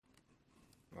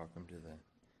Welcome to the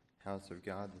house of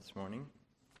God this morning.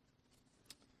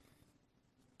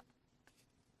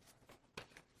 I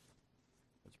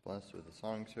was blessed with the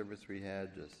song service we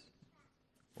had, just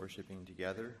worshiping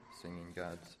together, singing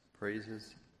God's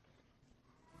praises,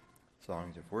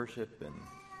 songs of worship and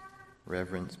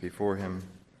reverence before Him.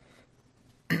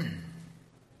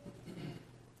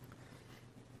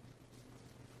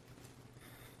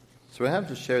 So I have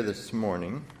to share this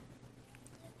morning.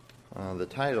 The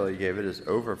title I gave it is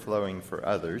Overflowing for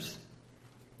Others,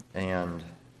 and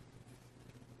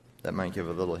that might give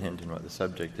a little hint in what the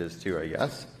subject is too, I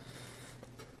guess.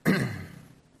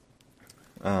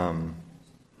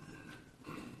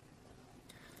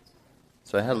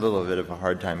 So I had a little bit of a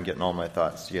hard time getting all my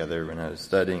thoughts together when I was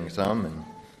studying some, and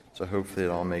so hopefully it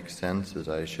all makes sense as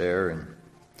I share. And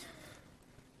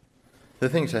the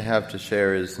things I have to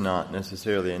share is not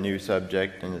necessarily a new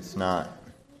subject, and it's not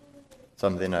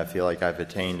something I feel like I've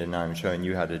attained and now I'm showing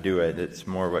you how to do it. It's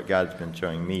more what God's been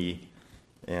showing me.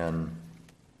 And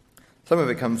some of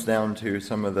it comes down to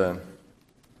some of the,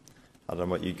 I don't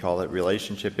know what you'd call it,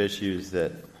 relationship issues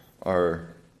that are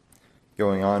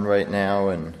going on right now,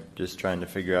 and just trying to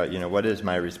figure out, what is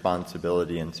my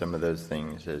responsibility in some of those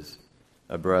things as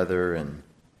a brother and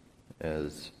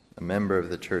as a member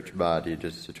of the church body,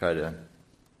 just to try to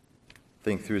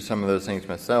think through some of those things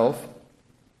myself.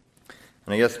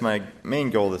 And I guess my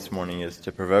main goal this morning is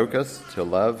to provoke us to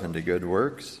love and to good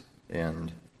works,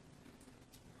 and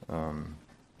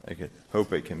I could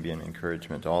hope it can be an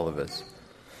encouragement to all of us.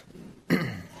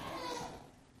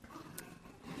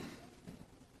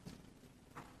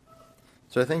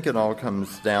 So I think it all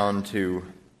comes down to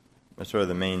sort of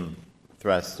the main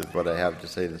thrust of what I have to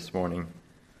say this morning.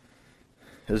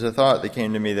 There's a thought that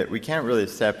came to me that we can't really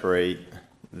separate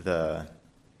the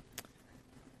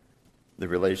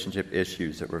relationship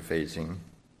issues that we're facing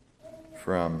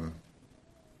from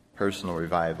personal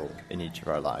revival in each of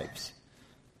our lives.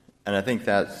 And I think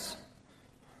that's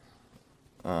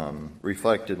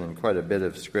reflected in quite a bit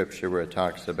of Scripture where it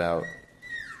talks about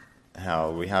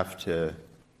how we have to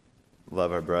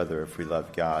love our brother if we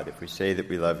love God. If we say that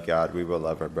we love God, we will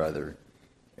love our brother.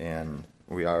 And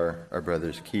we are our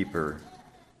brother's keeper.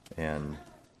 And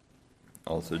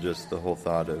also just the whole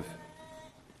thought of,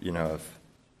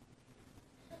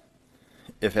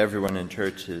 if everyone in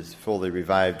church is fully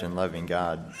revived and loving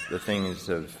God, the things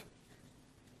of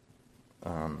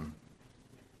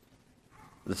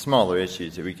the smaller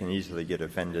issues that we can easily get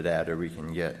offended at, or we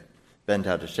can get bent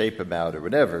out of shape about, or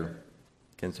whatever,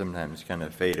 can sometimes kind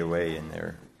of fade away in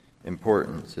their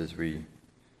importance as we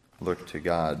look to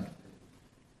God.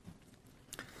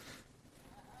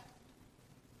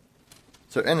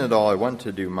 So in it all, I want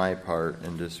to do my part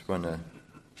and just want to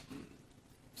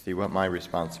see what my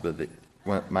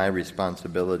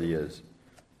responsibility is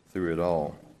through it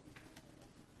all.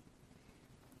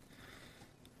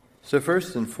 So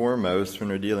first and foremost, when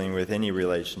we're dealing with any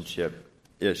relationship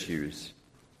issues,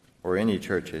 or any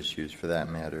church issues for that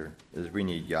matter, is we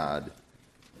need God.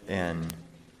 And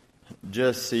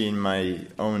just seeing my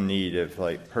own need of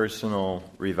personal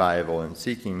revival and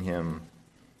seeking Him,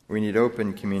 we need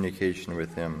open communication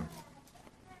with Him.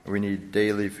 We need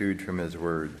daily food from His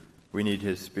Word. We need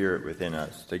His Spirit within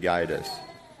us to guide us.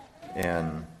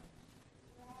 And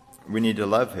we need to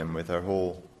love Him with our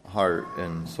whole heart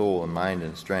and soul and mind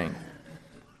and strength.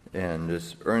 And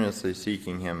just earnestly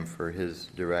seeking Him for His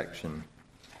direction.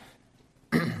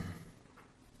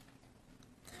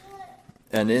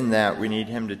 And in that, we need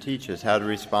Him to teach us how to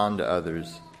respond to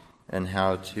others and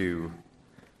how to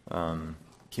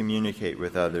communicate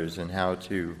with others and how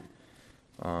to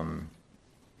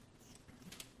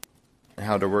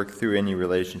work through any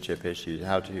relationship issues,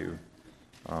 how to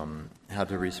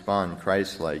respond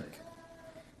Christ-like.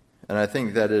 And I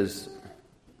think that is,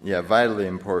 vitally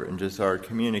important, just our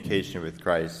communication with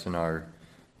Christ and our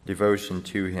devotion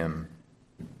to Him.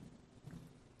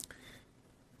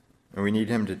 And we need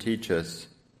Him to teach us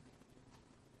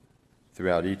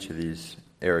throughout each of these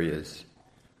areas.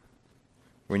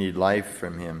 We need life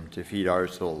from Him to feed our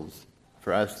souls,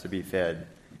 for us to be fed.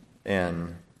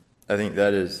 And I think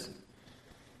that is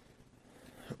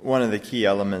one of the key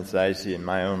elements that I see in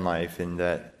my own life, in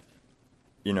that,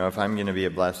 if I'm going to be a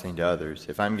blessing to others,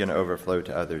 if I'm going to overflow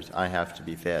to others, I have to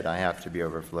be fed. I have to be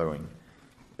overflowing.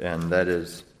 And that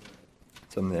is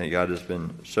something that God has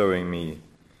been showing me.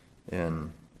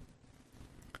 And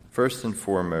first and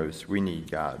foremost, we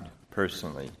need God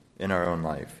personally in our own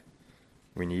life.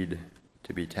 We need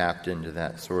to be tapped into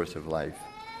that source of life.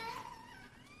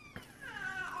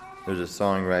 There's a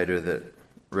songwriter that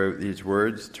wrote these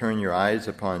words: "Turn your eyes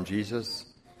upon Jesus,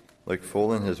 Look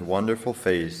full in his wonderful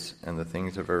face, and the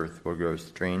things of earth will grow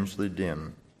strangely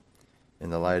dim in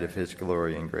the light of his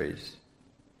glory and grace.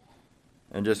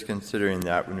 And just considering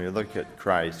that, when we look at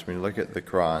Christ, when we look at the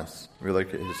cross, we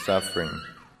look at his suffering,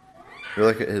 we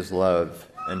look at his love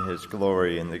and his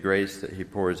glory and the grace that he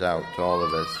pours out to all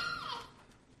of us,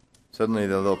 suddenly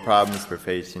the little problems we're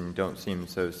facing don't seem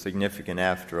so significant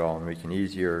after all, and we can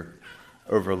easier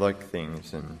overlook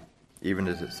things. And even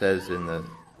as it says in the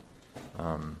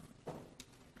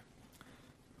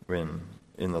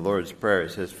in the Lord's Prayer,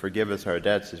 it says, "Forgive us our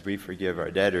debts as we forgive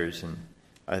our debtors." And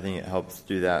I think it helps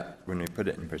do that when we put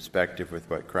it in perspective with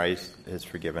what Christ has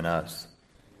forgiven us.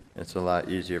 It's a lot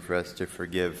easier for us to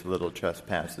forgive little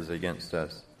trespasses against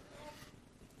us.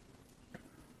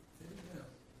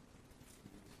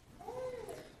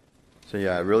 So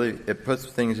yeah, really, it puts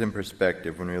things in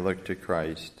perspective when we look to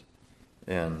Christ,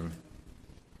 and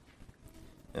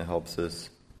it helps us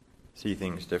see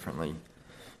things differently.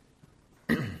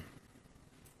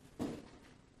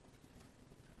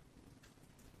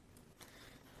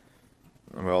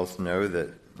 We also know that,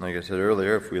 like I said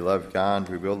earlier, if we love God,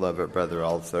 we will love our brother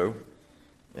also.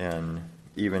 And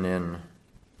even in,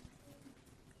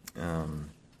 I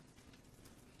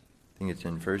think it's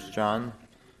in 1 John,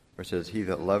 where it says, "He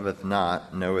that loveth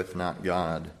not knoweth not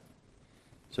God."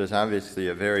 So it's obviously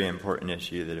a very important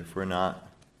issue that if we're not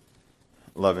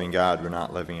loving God, we're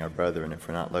not loving our brother. And if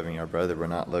we're not loving our brother, we're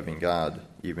not loving God,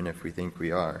 even if we think we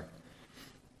are.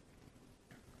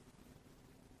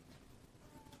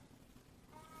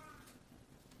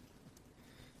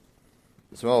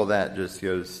 So all that just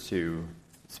goes to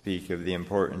speak of the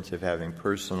importance of having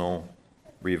personal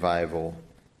revival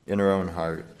in our own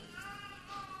heart.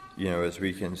 You know, as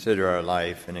we consider our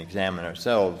life and examine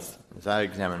ourselves, as I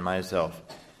examine myself,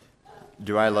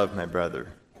 do I love my brother?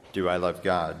 Do I love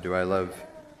God? Do I love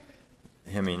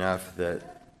him enough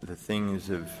that the things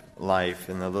of life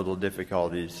and the little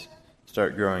difficulties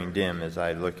start growing dim as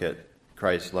I look at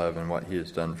Christ's love and what he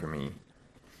has done for me?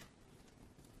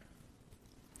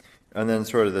 And then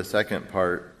sort of the second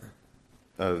part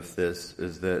of this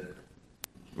is that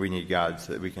we need God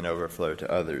so that we can overflow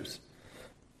to others.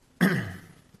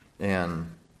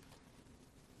 And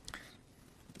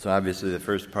so obviously the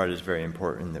first part is very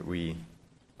important, that we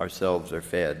ourselves are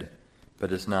fed.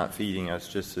 But it's not feeding us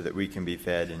just so that we can be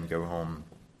fed and go home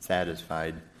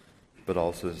satisfied, but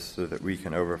also so that we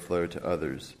can overflow to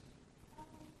others.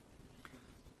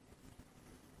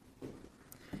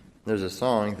 There's a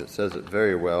song that says it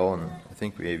very well, and I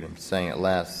think we even sang it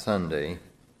last Sunday.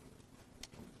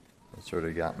 It sort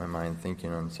of got my mind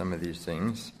thinking on some of these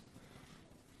things.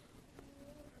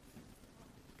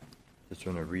 Just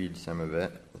want to read some of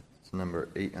it. It's number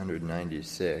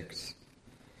 896.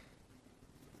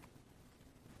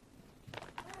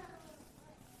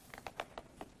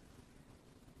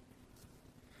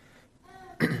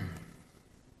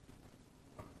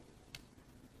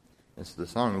 It's the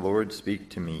song, "Lord, Speak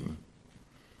to Me."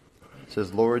 It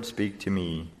says, "Lord, speak to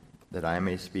me, that I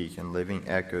may speak in living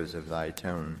echoes of thy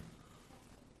tone."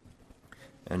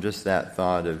 And just that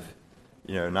thought of,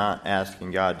 not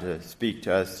asking God to speak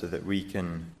to us so that we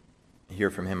can hear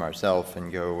from him ourselves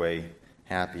and go away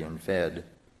happy and fed,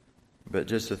 but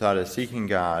just the thought of seeking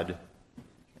God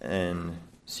and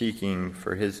seeking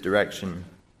for his direction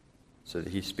so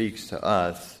that he speaks to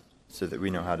us so that we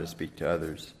know how to speak to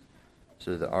others,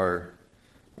 so that our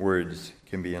words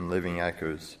can be in living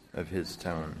echoes of his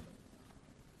tone.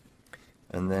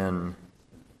 And then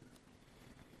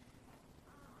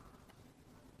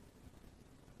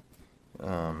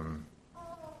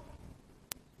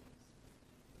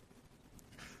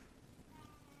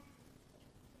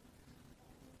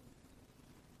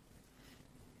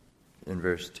in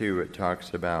verse 2 it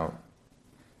talks about,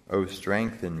 "O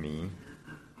strengthen me,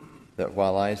 that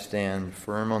while I stand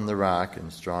firm on the rock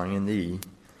and strong in thee,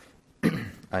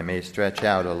 I may stretch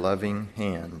out a loving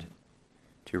hand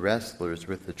to wrestlers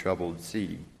with the troubled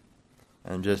sea."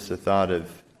 And just the thought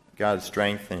of God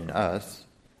strengthening us,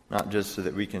 not just so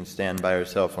that we can stand by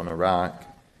ourselves on a rock.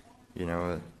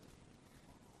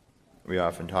 We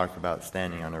often talk about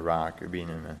standing on a rock or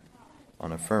being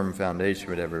on a firm foundation,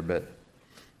 whatever, but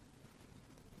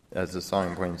as the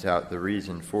song points out, the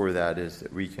reason for that is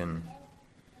that we can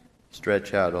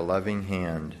stretch out a loving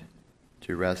hand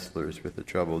to wrestlers with the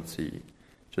troubled sea.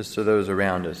 Just to those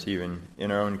around us, even in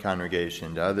our own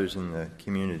congregation, to others in the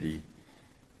community,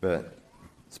 but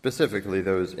specifically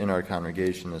those in our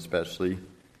congregation especially.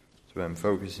 That's what I'm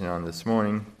focusing on this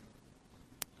morning.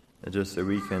 Just that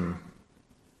we can,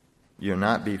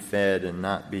 not be fed and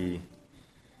not be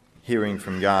hearing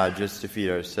from God just to feed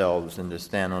ourselves and to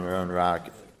stand on our own rock.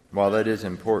 While that is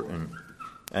important,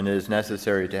 And it is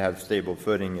necessary to have stable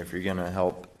footing if you're going to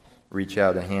help reach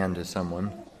out a hand to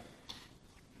someone.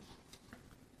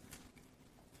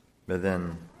 But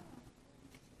then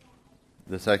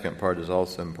the second part is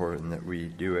also important, that we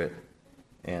do it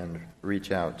and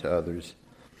reach out to others.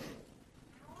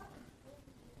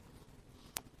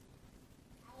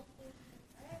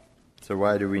 So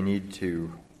why do we need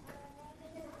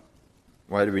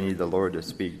the Lord to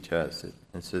speak to us?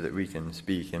 And so that we can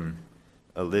speak in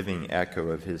a living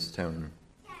echo of his tone.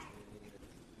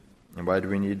 And why do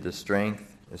we need the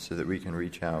strength? It's so that we can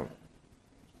reach out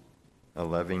a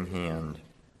loving hand.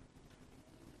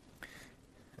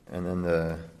 And then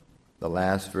the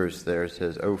last verse there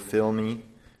says, "O fill me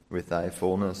with thy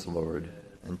fullness, Lord,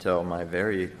 until my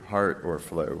very heart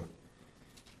o'erflow,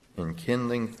 in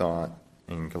kindling thought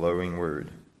and glowing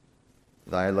word,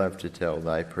 thy love to tell,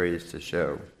 thy praise to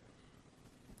show."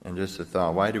 And just a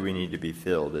thought, why do we need to be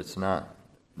filled? It's not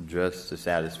just to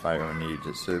satisfy our needs,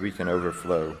 it's so that we can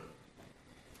overflow.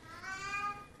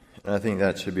 And I think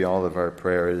that should be all of our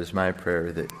prayer. It is my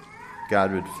prayer that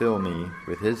God would fill me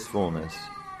with his fullness,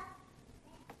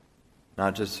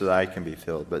 not just so that I can be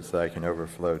filled, but so that I can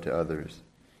overflow to others.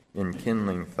 In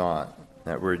kindling thought,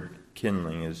 that word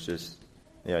kindling is just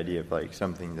the idea of like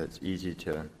something that's easy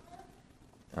to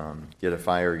get a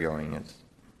fire going. It's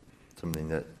something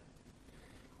that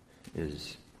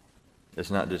it's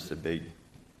not just a big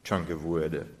chunk of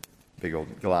wood, a big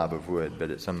old glob of wood,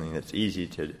 but it's something that's easy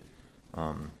to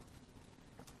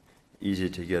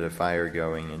get a fire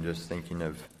going. And just thinking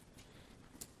of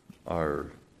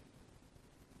our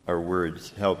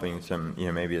words helping some,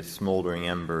 maybe a smoldering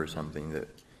ember or something, that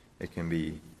it can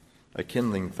be a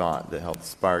kindling thought that helps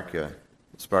spark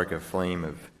a flame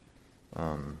of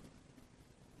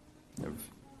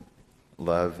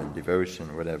love and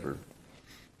devotion, whatever.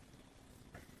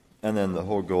 And then the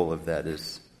whole goal of that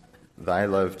is thy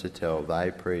love to tell, thy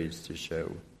praise to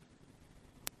show.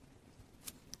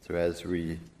 So as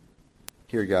we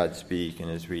hear God speak,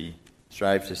 and as we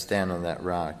strive to stand on that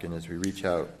rock, and as we reach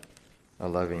out a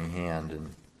loving hand,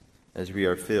 and as we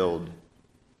are filled,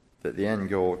 that the end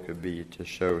goal could be to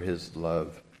show his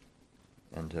love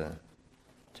and to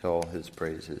tell his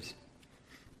praises.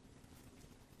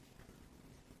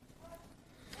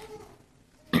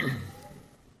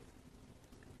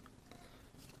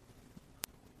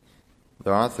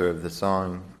 The author of the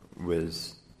song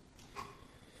was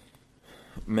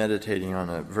meditating on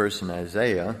a verse in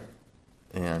Isaiah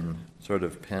and sort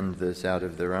of penned this out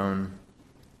of their own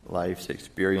life's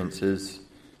experiences,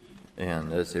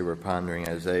 and as they were pondering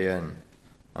Isaiah, and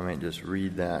I might just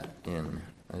read that in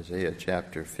Isaiah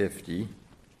chapter 50,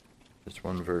 just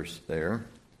one verse there.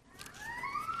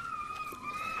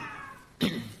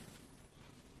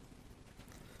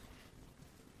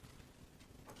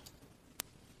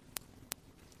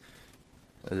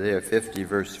 Isaiah 50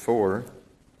 verse 4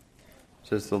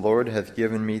 says, "The Lord hath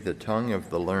given me the tongue of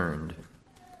the learned,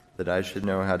 that I should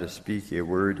know how to speak a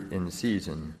word in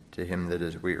season to him that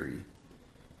is weary."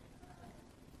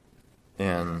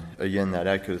 And again, that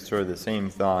echoes sort of the same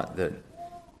thought, that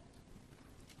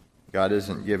God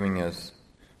isn't giving us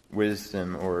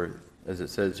wisdom, or as it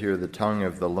says here, the tongue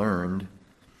of the learned,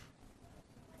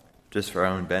 just for our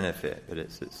own benefit, but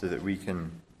it's so that we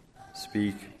can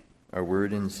speak a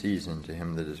word in season to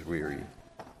him that is weary.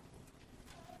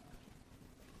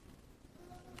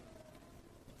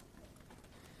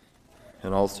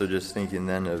 And also just thinking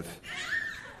then of,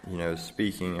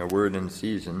 speaking a word in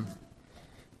season.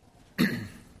 I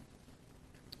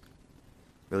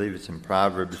believe it's in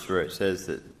Proverbs where it says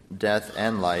that death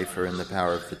and life are in the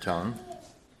power of the tongue.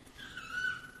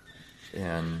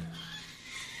 And,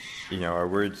 our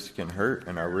words can hurt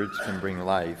and our words can bring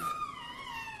life.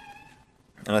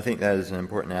 And I think that is an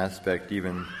important aspect,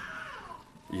 even,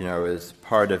 as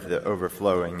part of the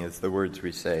overflowing, is the words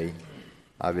we say.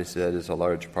 Obviously, that is a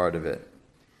large part of it.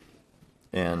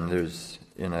 And there's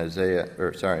in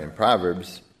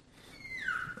Proverbs,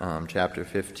 chapter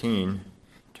 15,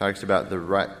 talks about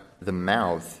the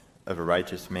mouth of a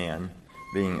righteous man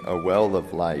being a well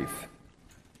of life.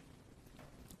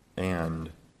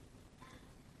 And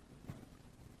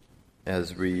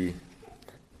as we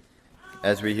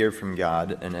hear from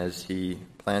God, and as he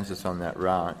plants us on that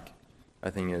rock, I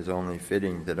think it is only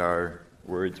fitting that our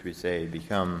words we say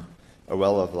become a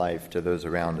well of life to those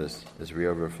around us as we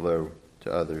overflow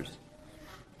to others.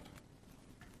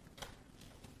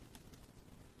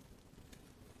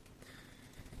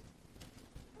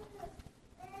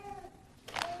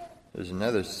 There's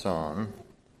another song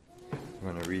I'm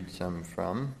going to read some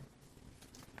from.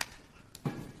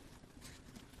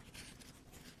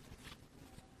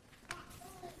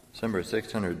 It's number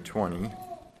 620.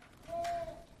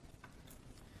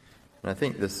 I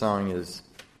think the song is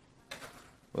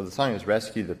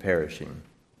Rescue the Perishing.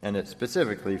 And it's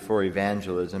specifically for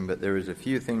evangelism, but there was a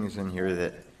few things in here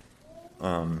that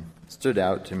stood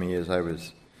out to me as I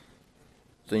was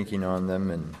thinking on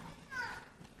them and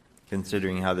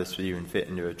considering how this would even fit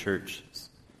into a church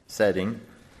setting.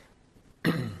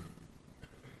 It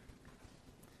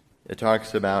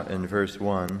talks about in verse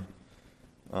 1,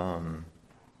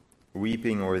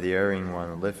 weeping o'er the erring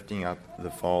one, lifting up the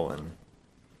fallen.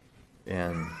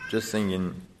 And just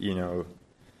thinking,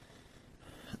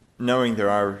 knowing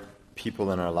there are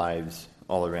people in our lives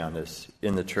all around us,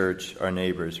 in the church, our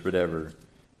neighbors, whatever,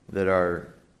 that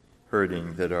are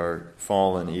hurting, that are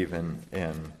fallen even,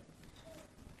 and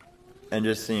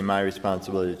just seeing my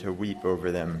responsibility to weep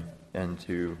over them and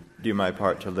to do my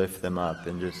part to lift them up,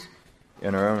 and just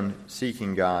in our own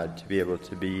seeking God to be able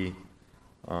to be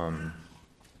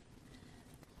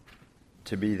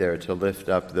there to lift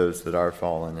up those that are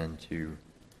fallen and to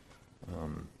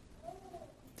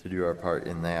do our part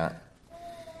in that.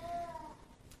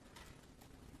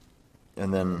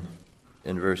 And then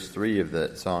in verse 3 of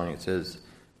that song it says,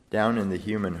 down in the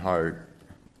human heart,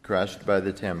 crushed by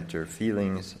the tempter,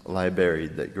 feelings lie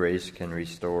buried that grace can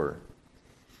restore.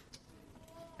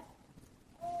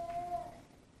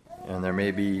 And there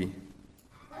may be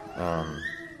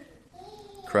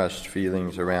crushed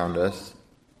feelings around us,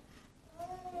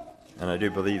 and I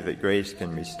do believe that grace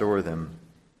can restore them.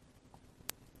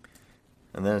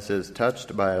 And then it says,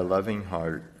 touched by a loving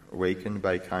heart, awakened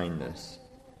by kindness,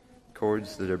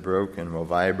 chords that are broken will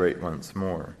vibrate once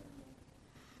more.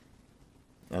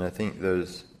 And I think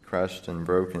those crushed and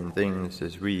broken things,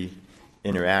 as we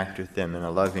interact with them in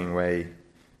a loving way,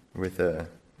 with as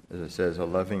it says, a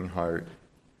loving heart,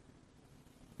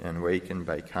 and awakened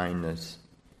by kindness,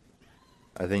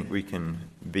 I think we can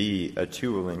be a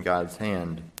tool in God's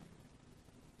hand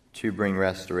to bring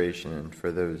restoration, and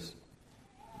for those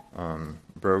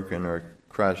broken or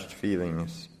crushed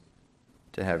feelings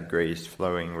to have grace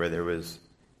flowing where there was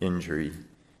injury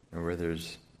and where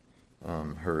there's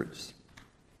hurts.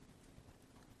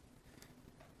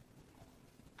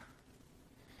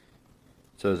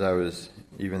 So as I was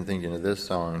even thinking of this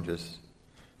song, just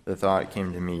the thought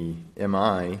came to me, am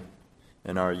I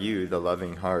and are you the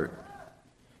loving heart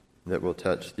that will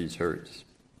touch these hurts?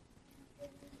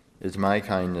 Is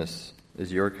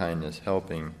your kindness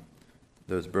helping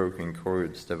those broken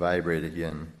chords to vibrate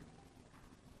again?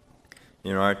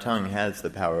 Our tongue has the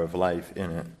power of life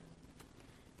in it.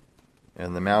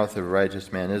 And the mouth of a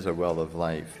righteous man is a well of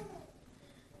life.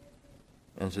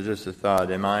 And so just a thought,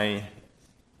 am I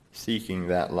seeking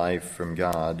that life from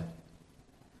God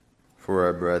for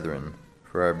our brethren,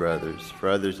 for our brothers, for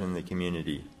others in the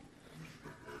community?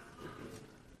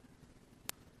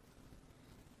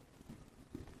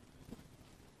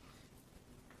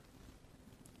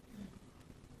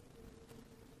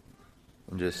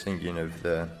 I'm just thinking of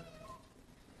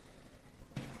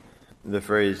the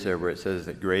phrase there where it says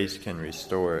that grace can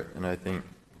restore it. And I think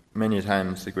many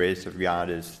times the grace of God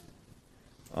is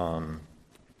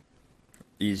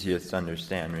easiest to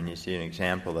understand when you see an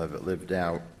example of it lived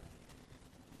out.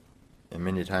 And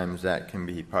many times that can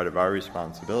be part of our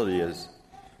responsibility as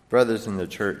brothers in the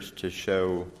church to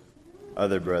show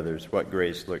other brothers what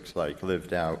grace looks like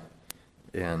lived out.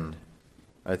 And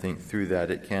I think through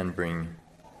that it can bring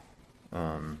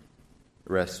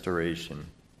restoration,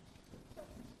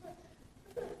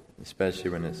 especially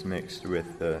when it's mixed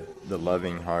with the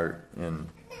loving heart and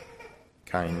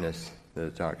kindness that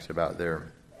it talks about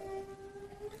there.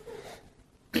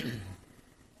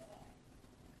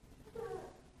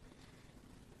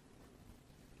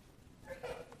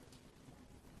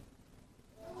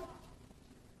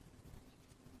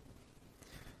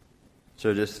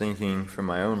 So just thinking from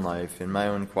my own life, in my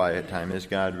own quiet time, is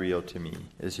God real to me?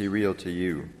 Is He real to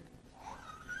you?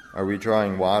 Are we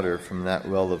drawing water from that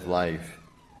well of life,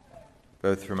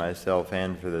 both for myself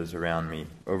and for those around me,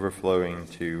 overflowing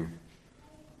to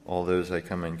all those I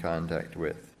come in contact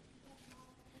with?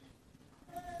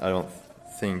 I don't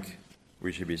think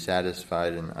we should be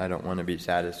satisfied, and I don't want to be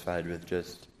satisfied with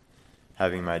just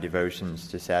having my devotions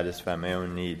to satisfy my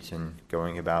own needs and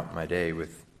going about my day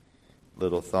with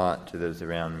little thought to those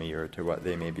around me or to what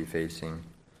they may be facing.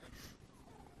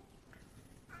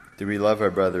 Do we love our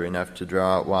brother enough to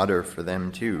draw out water for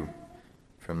them too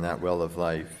from that well of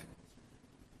life?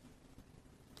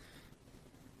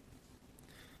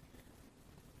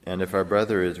 And if our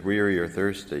brother is weary or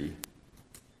thirsty,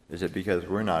 is it because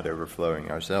we're not overflowing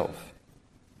ourselves?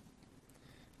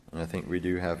 And I think we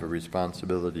do have a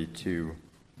responsibility to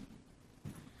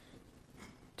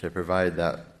provide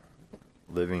that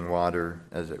living water,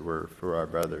 as it were, for our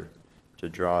brother, to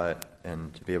draw it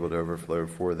and to be able to overflow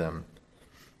for them.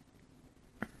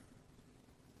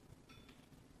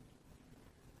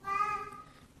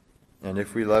 And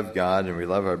if we love God and we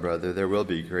love our brother, there will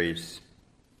be grace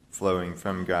flowing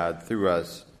from God through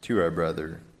us to our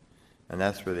brother. And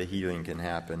that's where the healing can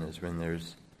happen, is when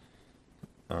there's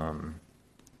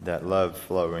that love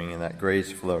flowing and that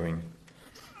grace flowing.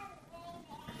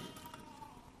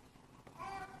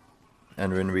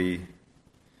 And when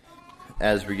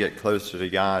as we get closer to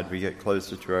God, we get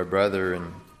closer to our brother,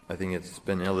 and I think it's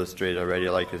been illustrated already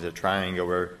like as a triangle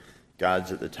where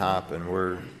God's at the top and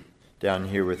we're down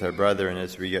here with our brother, and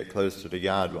as we get closer to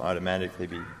God, we'll automatically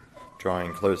be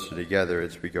drawing closer together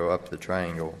as we go up the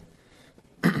triangle.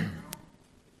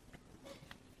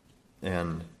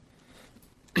 And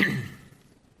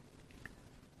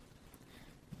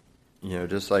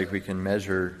just like we can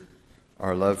measure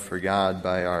our love for God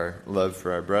by our love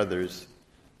for our brothers,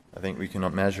 I think we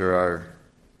can measure our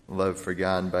love for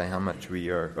God by how much we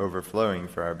are overflowing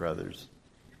for our brothers.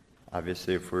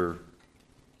 Obviously, if we're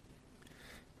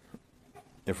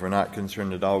not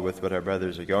concerned at all with what our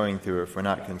brothers are going through, if we're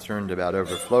not concerned about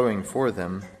overflowing for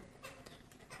them,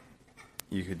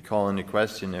 you could call into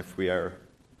question if we are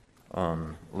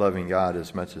loving God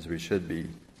as much as we should be.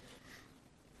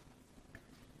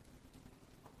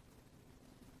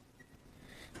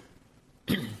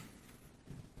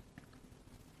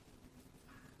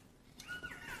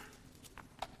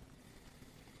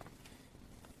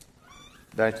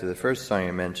 Back to the first song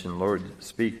I mentioned, Lord,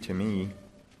 Speak to Me.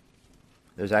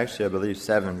 There's actually, I believe,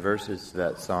 7 verses to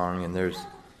that song, and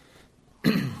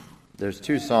there's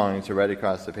 2 songs right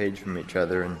across the page from each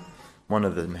other, and one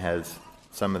of them has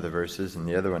some of the verses, and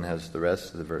the other one has the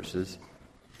rest of the verses.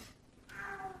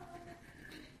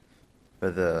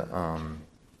 But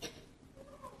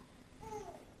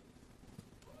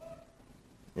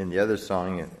in the other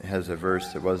song, it has a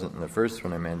verse that wasn't in the first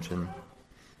one I mentioned.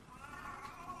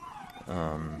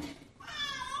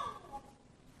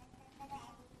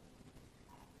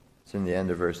 It's in the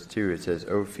end of verse 2. It says,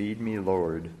 "O feed me,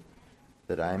 Lord,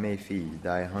 that I may feed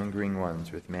thy hungering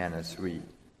ones with manna sweet."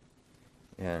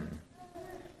 And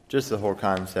just the whole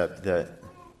concept that,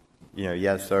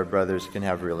 yes, our brothers can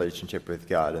have a relationship with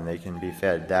God and they can be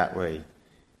fed that way.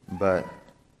 But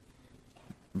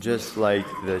just like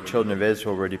the children of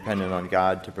Israel were dependent on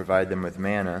God to provide them with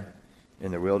manna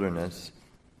in the wilderness,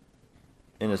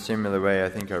 in a similar way, I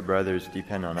think our brothers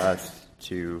depend on us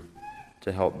to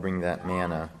help bring that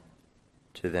manna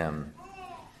to them.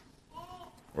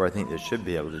 Or I think they should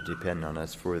be able to depend on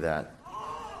us for that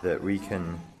we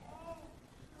can,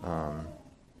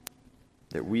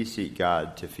 that we seek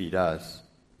God to feed us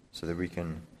so that we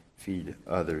can feed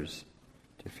others,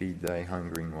 to feed thy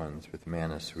hungering ones with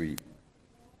manna sweet.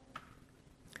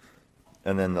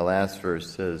 And then the last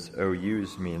verse says, "O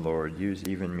use me, Lord, use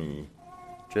even me,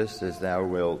 just as thou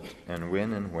wilt, and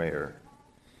when and where."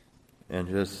 And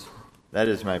just, that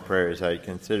is my prayer as I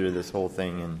consider this whole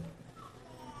thing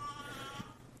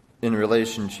in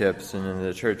relationships and in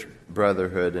the church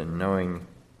brotherhood and knowing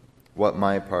what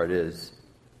my part is.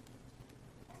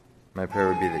 My prayer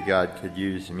would be that God could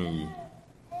use me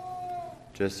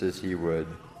just as he would,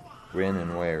 when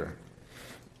and where.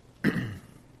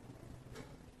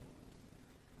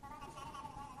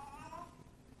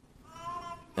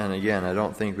 And again, I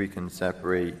don't think we can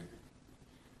separate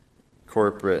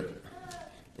corporate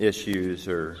issues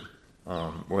or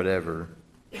whatever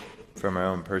from our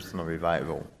own personal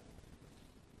revival.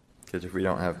 Because if we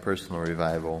don't have personal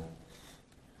revival,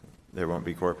 there won't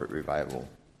be corporate revival.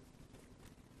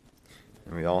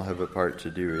 And we all have a part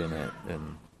to do in it.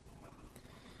 And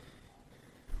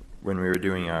when we were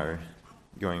going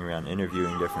around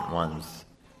interviewing different ones,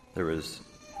 there was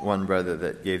one brother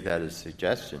that gave that as a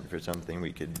suggestion for something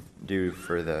we could do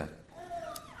for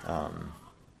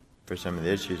some of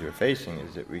the issues we're facing,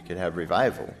 is that we could have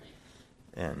revival.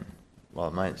 And while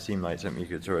it might seem like something you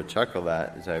could sort of chuckle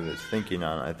at, as I was thinking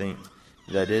on it, I think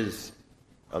that is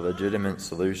a legitimate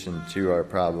solution to our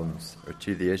problems, or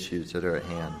to the issues that are at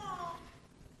hand,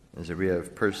 is that we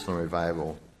have personal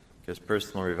revival, because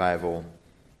personal revival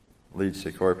leads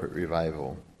to corporate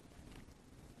revival.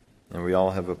 And we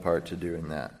all have a part to do in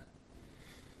that.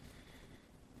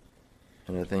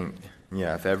 And I think,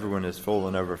 if everyone is full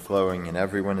and overflowing, and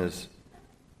everyone is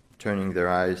turning their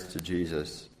eyes to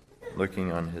Jesus,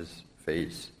 looking on his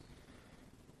face,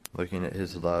 looking at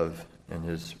his love and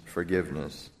his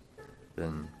forgiveness,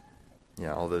 then,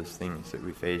 all those things that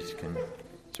we face can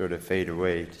sort of fade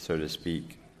away, so to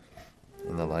speak,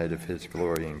 in the light of his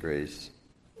glory and grace.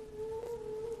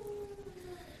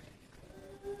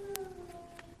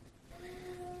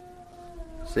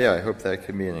 So yeah, I hope that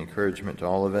can be an encouragement to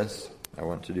all of us. I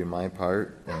want to do my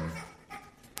part in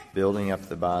building up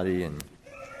the body and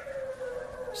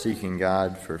seeking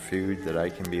God for food that I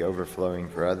can be overflowing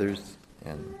for others,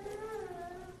 and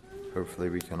hopefully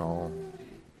we can all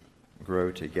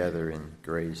grow together in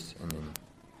grace and in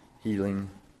healing,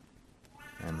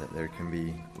 and that there can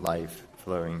be life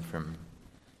flowing from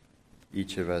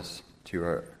each of us to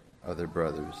our other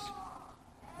brothers.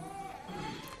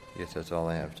 I guess that's all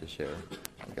I have to share.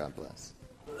 God bless.